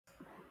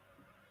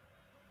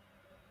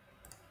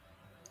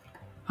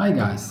Hi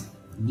guys,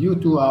 due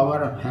to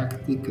our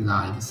hectic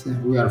lives,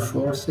 we are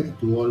forced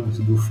to always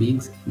do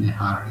things in a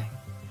hurry.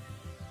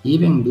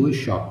 Even doing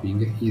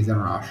shopping is a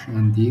rush,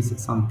 and this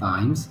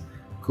sometimes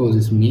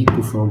causes me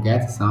to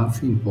forget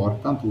something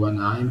important when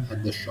I'm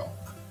at the shop.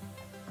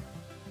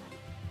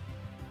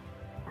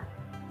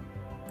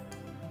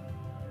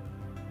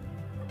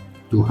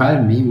 To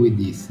help me with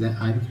this,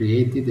 I've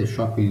created a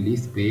shopping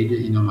list page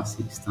in Home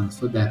Assistant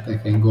so that I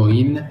can go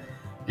in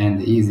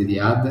and easily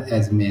add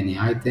as many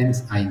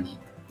items I need.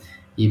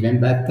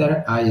 Even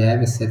better, I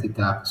have set it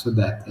up so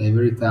that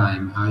every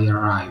time I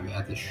arrive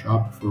at a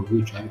shop for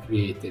which I've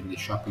created the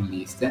shopping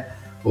list,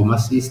 Home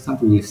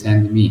Assistant will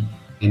send me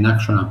an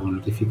actionable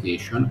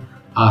notification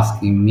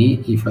asking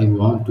me if I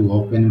want to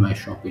open my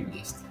shopping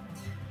list.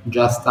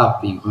 Just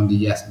tapping on the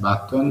Yes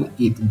button,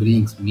 it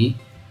brings me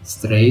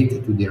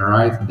straight to the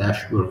right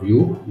dashboard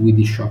view with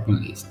the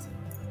shopping list.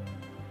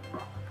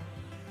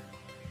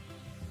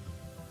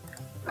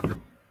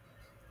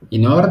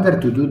 In order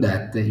to do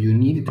that, you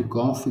need to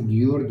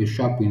configure the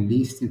shopping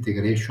list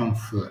integration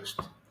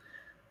first.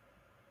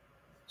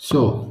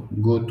 So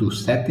go to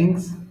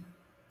Settings,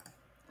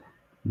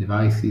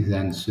 Devices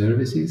and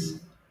Services,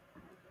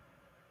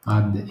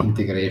 add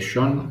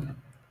Integration,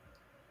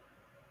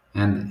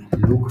 and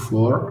look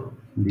for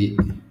the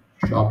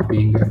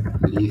shopping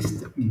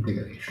list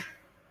integration.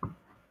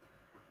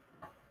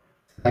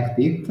 Select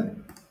it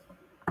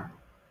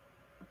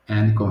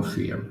and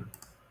confirm.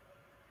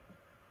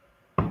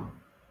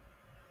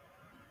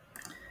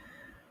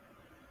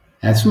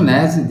 As soon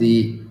as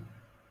the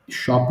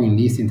shopping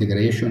list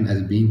integration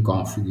has been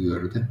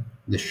configured,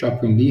 the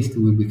shopping list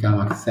will become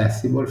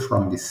accessible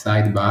from the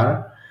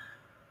sidebar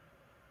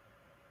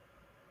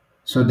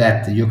so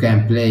that you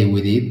can play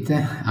with it,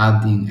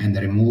 adding and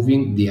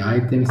removing the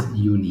items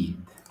you need.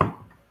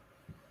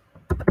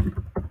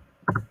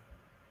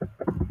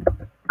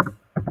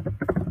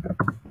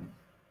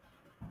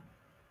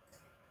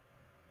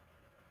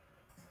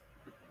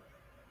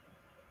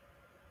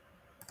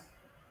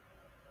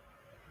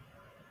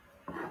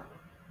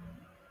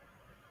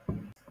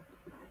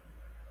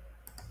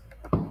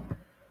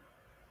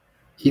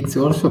 It's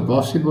also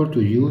possible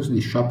to use the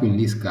shopping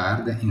list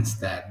card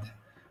instead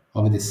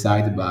of the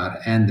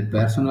sidebar, and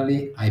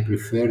personally I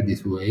prefer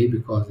this way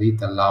because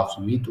it allows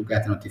me to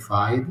get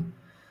notified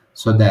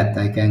so that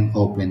I can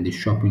open the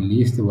shopping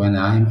list when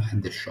I'm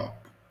at the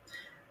shop.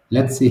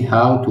 Let's see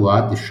how to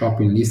add the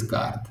shopping list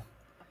card.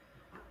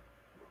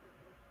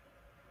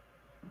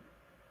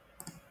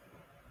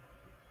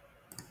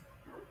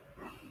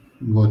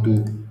 Go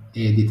to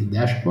Edit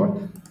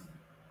Dashboard,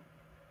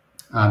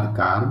 Add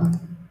Card,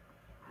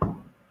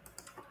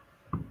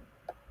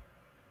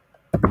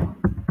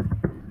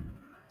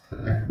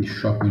 select the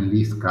shopping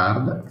list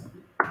card,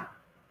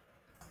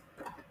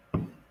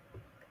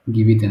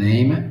 give it a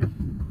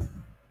name,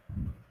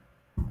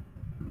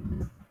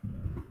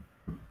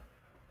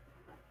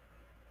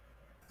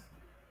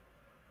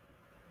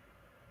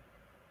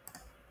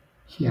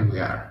 here we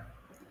are.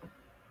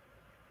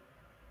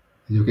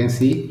 As you can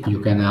see,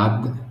 you can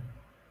add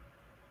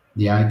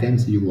the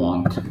items you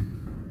want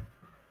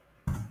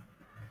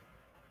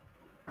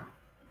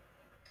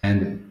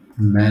and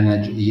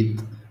manage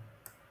it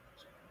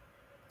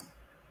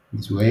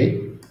this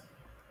way,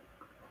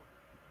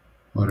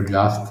 or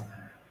just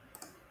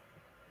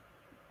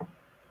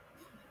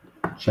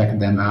check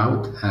them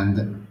out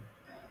and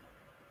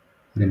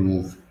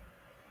remove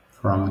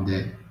from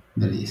the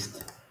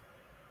list.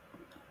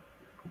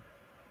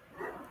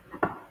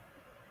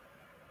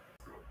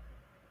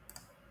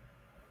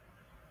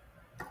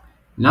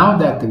 Now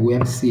that we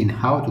have seen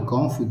how to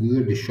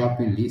configure the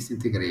shopping list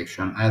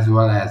integration as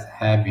well as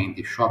having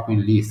the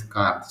shopping list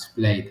card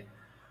displayed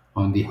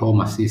on the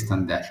Home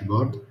Assistant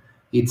dashboard,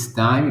 it's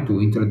time to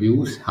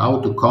introduce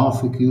how to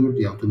configure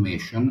the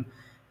automation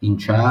in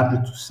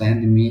charge to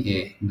send me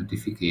a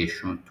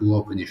notification to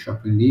open the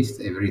shopping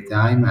list every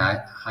time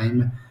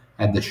I'm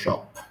at the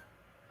shop.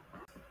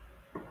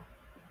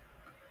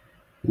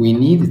 We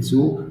need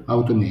two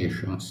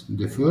automations.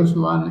 The first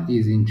one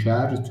is in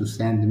charge to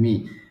send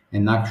me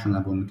an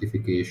actionable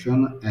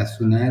notification as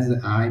soon as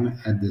I'm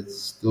at the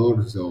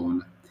store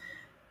zone.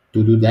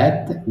 To do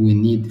that, we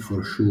need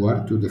for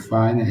sure to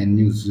define a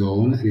new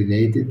zone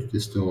related to the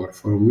store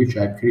for which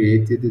I've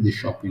created the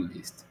shopping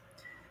list.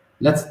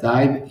 Let's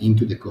dive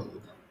into the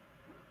code.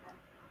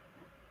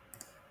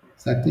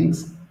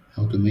 Settings,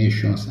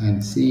 Automations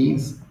and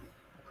Scenes.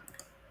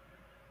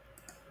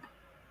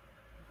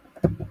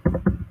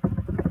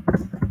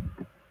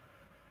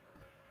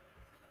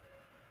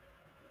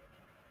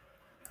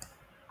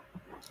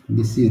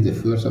 This is the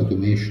first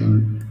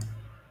automation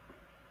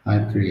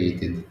I've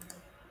created.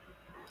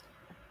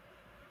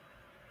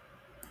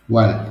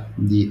 Well,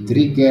 the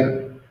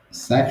trigger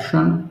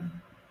section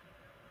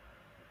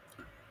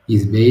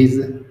is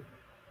based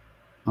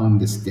on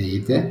the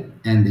state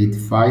and it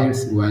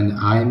fires when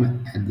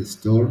I'm at the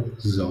store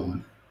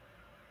zone.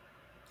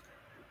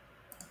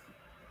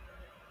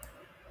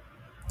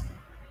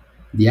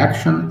 The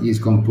action is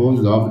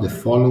composed of the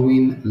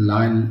following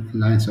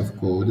lines of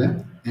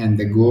code. and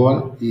the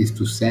goal is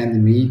to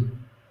send me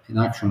an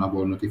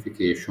actionable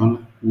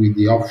notification with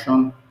the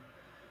option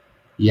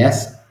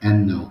yes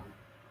and no.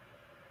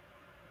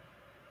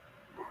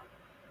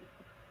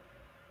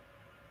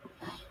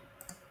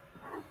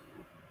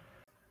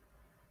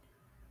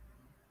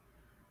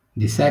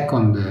 The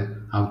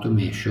second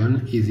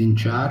automation is in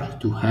charge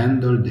to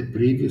handle the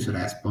previous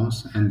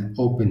response and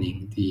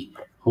opening the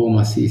Home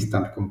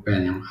Assistant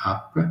companion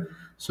app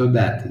so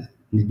that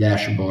the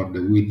dashboard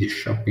with the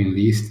shopping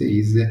list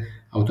is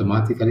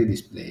automatically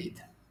displayed.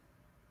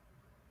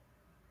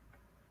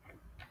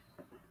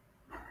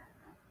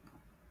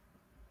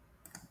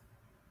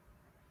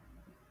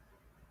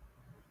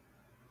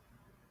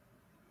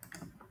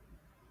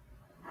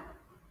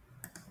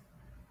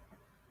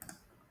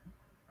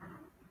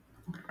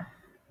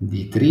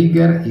 The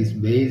trigger is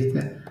based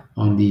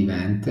on the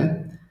event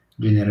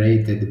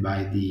generated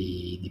by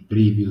the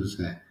previous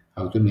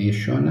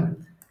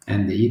automation,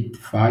 and it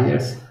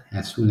fires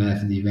as soon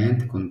as the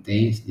event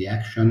contains the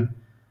action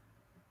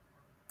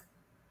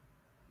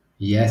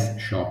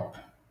yes shop.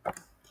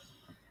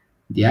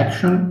 The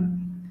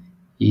action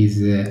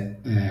is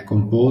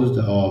composed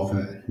of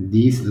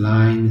these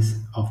lines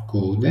of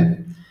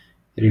code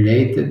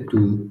related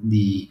to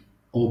the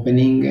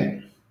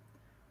opening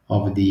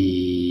of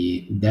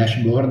the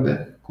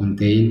dashboard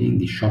containing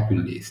the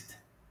shopping list.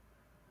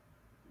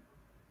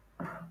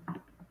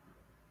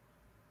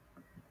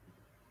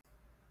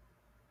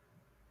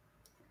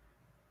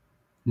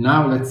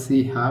 Now let's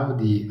see how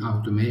the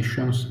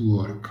automations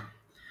work.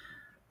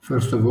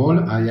 First of all,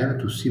 I have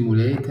to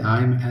simulate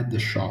I'm at the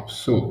shop.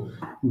 So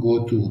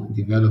go to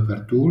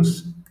Developer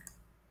Tools,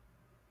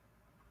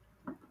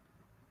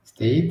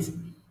 State,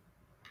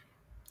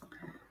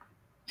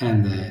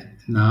 and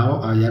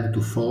now I have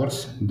to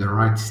force the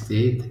right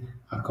state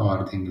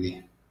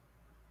accordingly.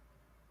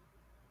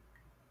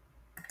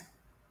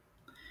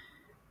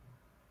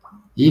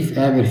 If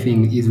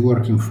everything is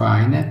working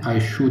fine, I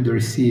should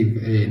receive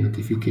a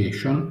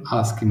notification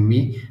asking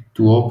me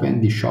to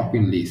open the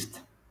shopping list.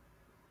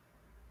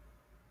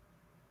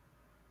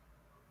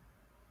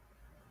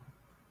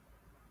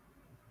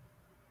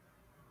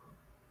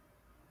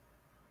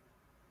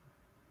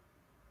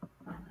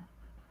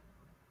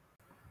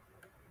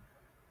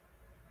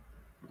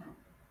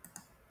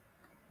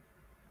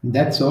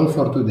 That's all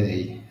for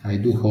today. I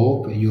do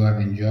hope you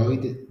have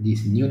enjoyed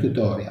this new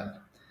tutorial.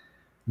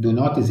 Do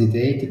not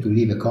hesitate to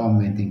leave a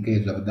comment in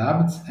case of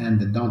doubts,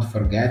 and don't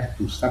forget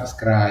to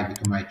subscribe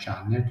to my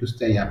channel to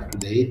stay up to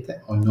date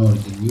on all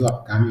the new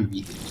upcoming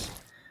videos.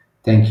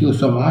 Thank you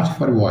so much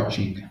for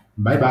watching.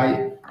 Bye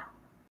bye!